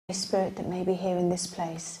Spirit that may be here in this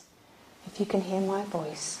place, if you can hear my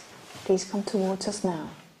voice, please come towards us now.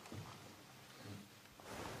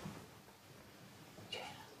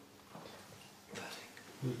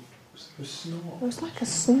 It was like a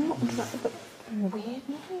snort, but weird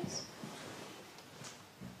noise.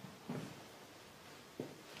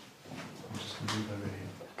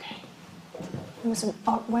 Okay. It was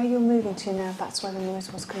where you're moving to now, that's where the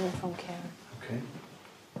noise was coming from, Kieran. Okay.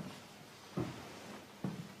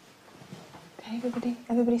 Okay,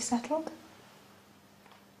 everybody settled?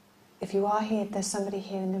 If you are here, there's somebody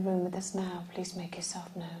here in the room with us now, please make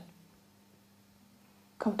yourself known.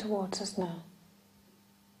 Come towards us now.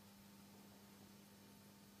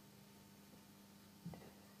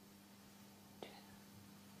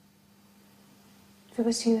 If it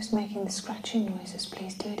was you who's making the scratching noises,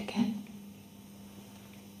 please do it again.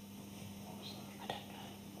 I don't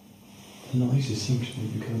know. The noises seem to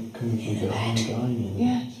be coming from behind the guy.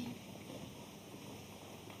 Yeah.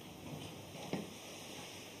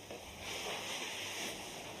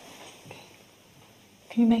 Okay.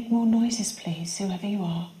 Can you make more noises, please, whoever you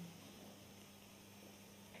are?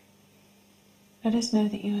 Let us know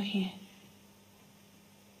that you are here.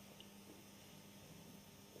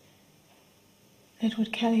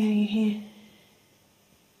 Edward Kelly, are you here?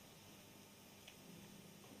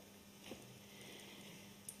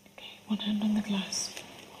 Okay, one hand on the glass,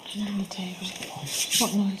 one hand on the table.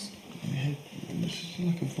 What noise? It's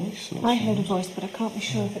like a voice. I heard a voice, but I can't be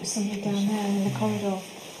sure if it's somebody down there in the corridor.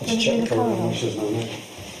 Let's check the corridor.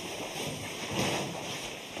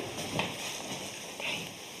 Okay.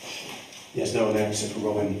 There's no one there except for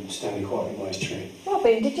Robin standing quietly by his tree.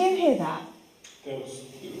 Robin, did you hear that? There was...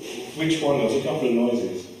 Which one? There was a couple of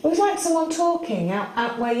noises. It was like someone talking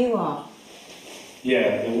out where you are.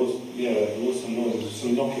 Yeah, there was some noises,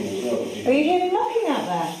 some knocking as well. Are you hearing knocking out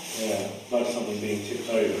there? Yeah, like something being tipped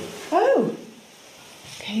over. Oh!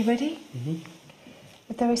 Okay, you ready? Mm-hmm.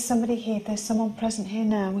 If there is somebody here, there's someone present here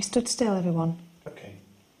now. We stood still, everyone. Okay.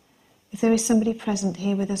 If there is somebody present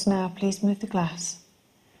here with us now, please move the glass.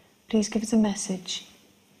 Please give us a message.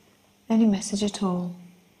 Any message at all.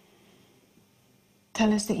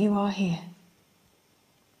 Tell us that you are here.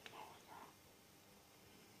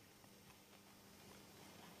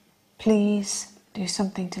 Please do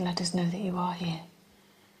something to let us know that you are here.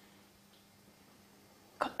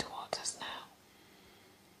 Come towards us now.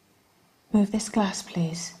 Move this glass,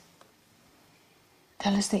 please.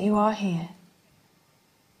 Tell us that you are here.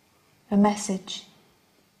 A message.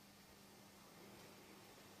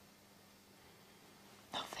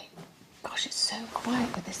 Nothing. Gosh, it's so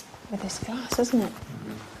quiet with this glass, isn't it?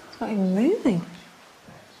 It's not even moving.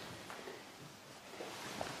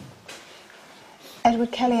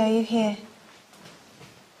 Edward Kelly, are you here?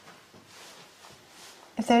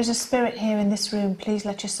 If there is a spirit here in this room, please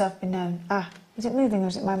let yourself be known. Ah, is it moving or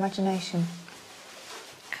is it my imagination?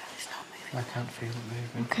 It's not moving. I can't feel it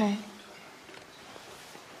moving. Okay.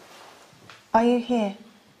 Are you here?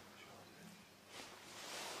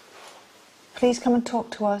 Please come and talk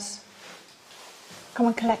to us. Come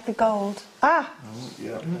and collect the gold. Ah! Oh,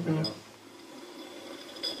 yeah. Mm-hmm.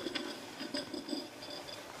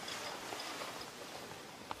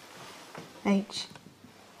 H.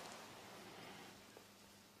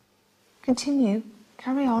 Continue.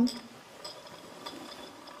 Carry on.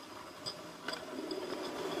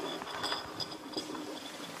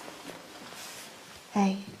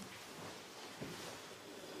 A.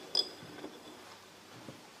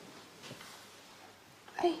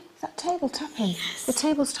 Hey, is that table tapping? Yes. The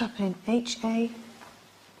table's tapping. H-A-C.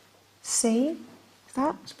 Is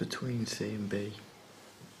that? It's between C and B.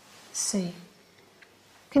 C.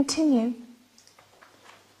 Continue.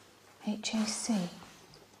 H-A-C.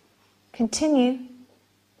 Continue.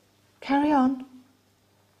 Carry on.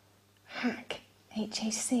 Hack.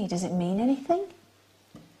 H-A-C. Does it mean anything?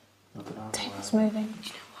 Not that I'm Table's aware. moving. Do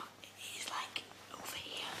you know what? It is like over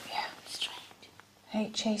here. Yeah. Strange.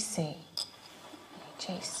 H-A-C.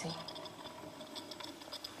 H-A-C.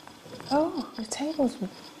 Oh, the table's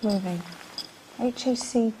moving.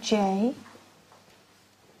 H-A-C-J.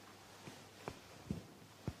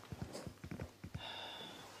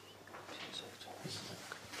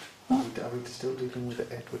 Are we still dealing with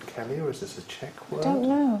Edward Kelly, or is this a Czech word? I don't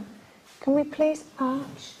know. Can we please,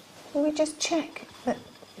 Arch, can we just check that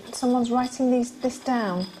someone's writing this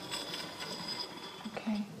down?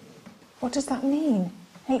 Okay. What does that mean?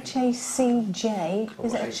 H-A-C-J.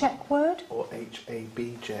 Is it a Czech word? Or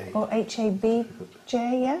H-A-B-J. Or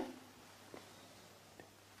H-A-B-J, yeah?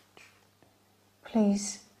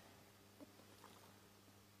 Please.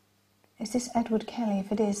 Is this Edward Kelly?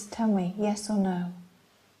 If it is, tell me, yes or no.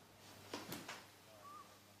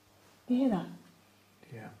 You hear that?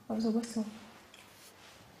 Yeah, That was a whistle.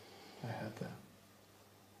 I heard that.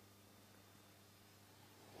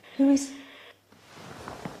 Who is...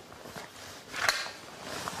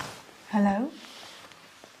 Hello?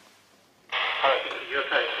 Hi, you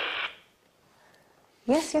okay?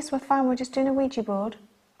 Yes, yes, we're fine. We're just doing a Ouija board.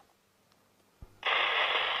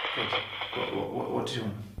 What do you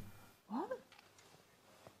want? What?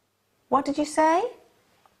 What did you say?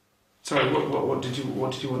 Sorry, what did you want?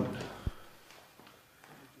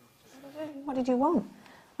 What did you want?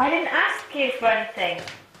 I didn't ask you for anything. I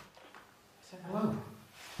said hello.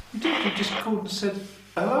 You did, you just called and said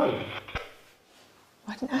hello.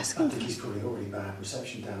 I didn't ask him. I think he's probably already bad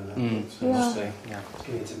reception down there. So Yeah. it's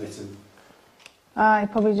getting intermittent. He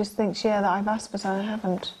probably just thinks, yeah, that I've asked, but I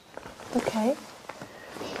haven't. Okay.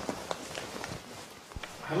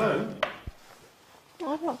 Hello?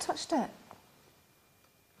 Oh, I've not touched it.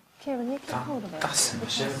 Kieran, you keep hold of it. That's in the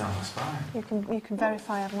shed down the spine. You can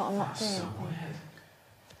verify I'm not doing That's so anything. weird.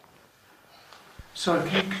 Sorry,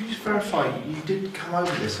 can you just verify, you did come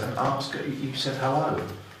over this and ask, you said hello?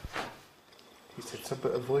 He said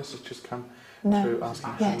a voice has just come through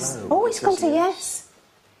asking Yes. hello. Oh, it's gone to yes.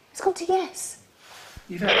 It's gone to yes.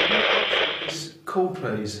 You've had call,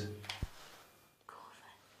 please.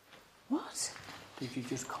 What? Did you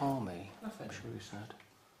just call me? Nothing. I'm sure you said.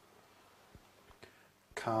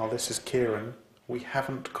 Carl, this is Kieran. We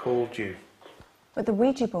haven't called you. But the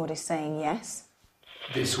Ouija board is saying yes.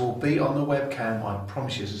 This will be on the webcam, I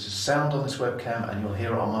promise you. There's a sound on this webcam and you'll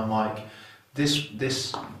hear it on my mic. This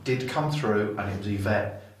did come through and it was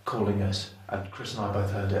Yvette calling us and Chris and I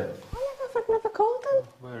both heard it. I've never called them.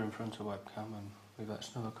 We're in front of webcam and we've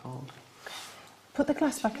actually never called. Put the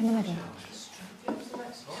glass back in the middle.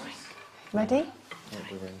 Ready?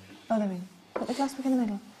 Oh, they're in. Put the glass back in the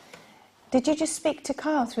middle. Did you just speak to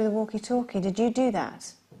Carl through the walkie-talkie? Did you do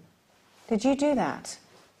that? Did you do that?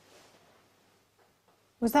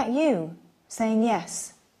 Was that you saying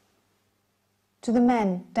yes to the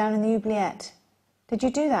men down in the oubliette? Did you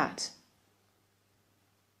do that?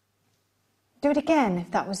 Do it again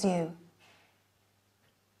if that was you.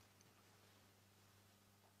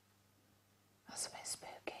 That's a bit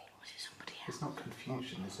spooky. It's not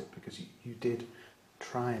confusion, is it? Because you did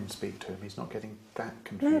try and speak to him. He's not getting that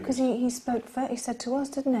confused. No, because he spoke first. He said to us,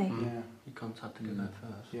 didn't he? Yeah. You contacted her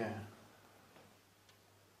first. Yeah.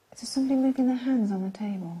 Is there somebody moving their hands on the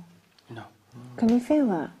table? No. Can you feel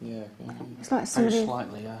that? Yeah. It's like Very somebody...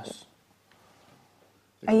 slightly, yes.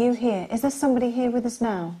 Are you here? Is there somebody here with us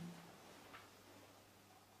now?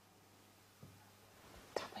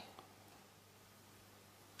 Tapping.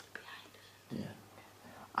 Yeah.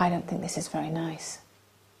 I don't think this is very nice.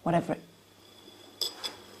 Whatever it...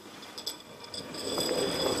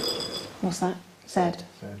 What's that? Said.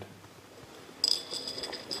 Said.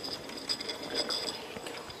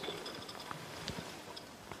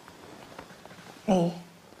 E.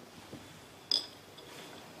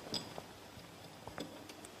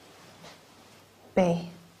 B.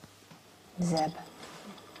 Zeb.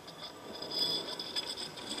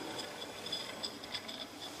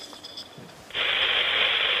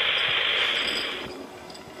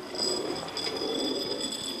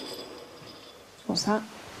 What's that?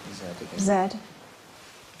 Z. It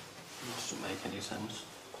doesn't make any sense.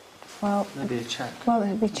 Well, Maybe a check. well,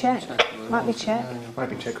 it'd be check. Might be check. Might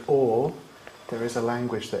be check. Or there is a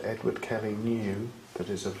language that Edward Kelly knew that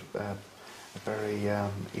is a very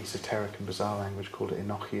esoteric and bizarre language called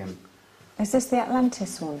Enochian. Is this the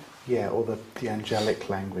Atlantis one? Yeah, or the angelic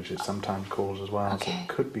language it's sometimes called as well. Okay. So it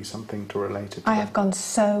could be something to relate it to. I have gone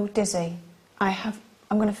so dizzy.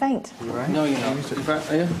 I'm going to faint. You right? No, you're not. Use it. In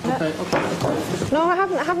fact, are you? Okay, okay. No, I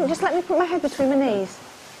haven't. Just let me put my head between my knees.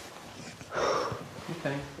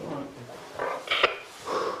 Okay, all right.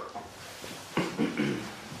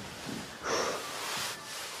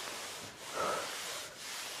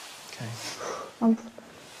 I'm, Do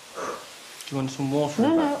you want some water?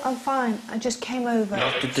 no, I'm fine. I just came over.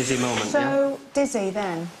 After a dizzy moment, So dizzy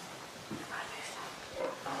then.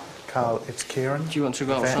 Carl, it's Kieran. Do you want to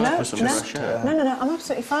go outside No, for some no. fresh air? No, I'm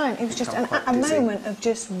absolutely fine. It was just Become quite a dizzy. moment of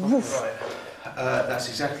just woof. That's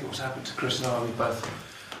exactly what's happened to Chris and I. We both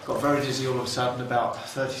got very dizzy all of a sudden about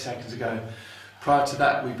 30 seconds ago. Prior to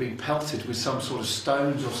that, we've been pelted with some sort of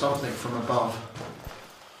stones or something from above.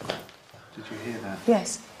 Did you hear that?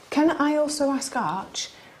 Yes. Can I also ask Arch,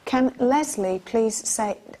 can Leslie please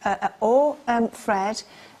say, or Fred,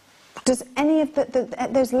 does any of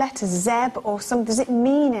those letters, Zeb or some, does it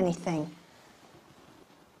mean anything?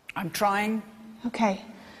 I'm trying. Okay.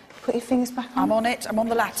 Put your fingers back on. I'm on it. I'm on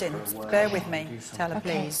the Latin. Bear with me. Tell her,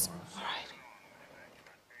 Okay. please. All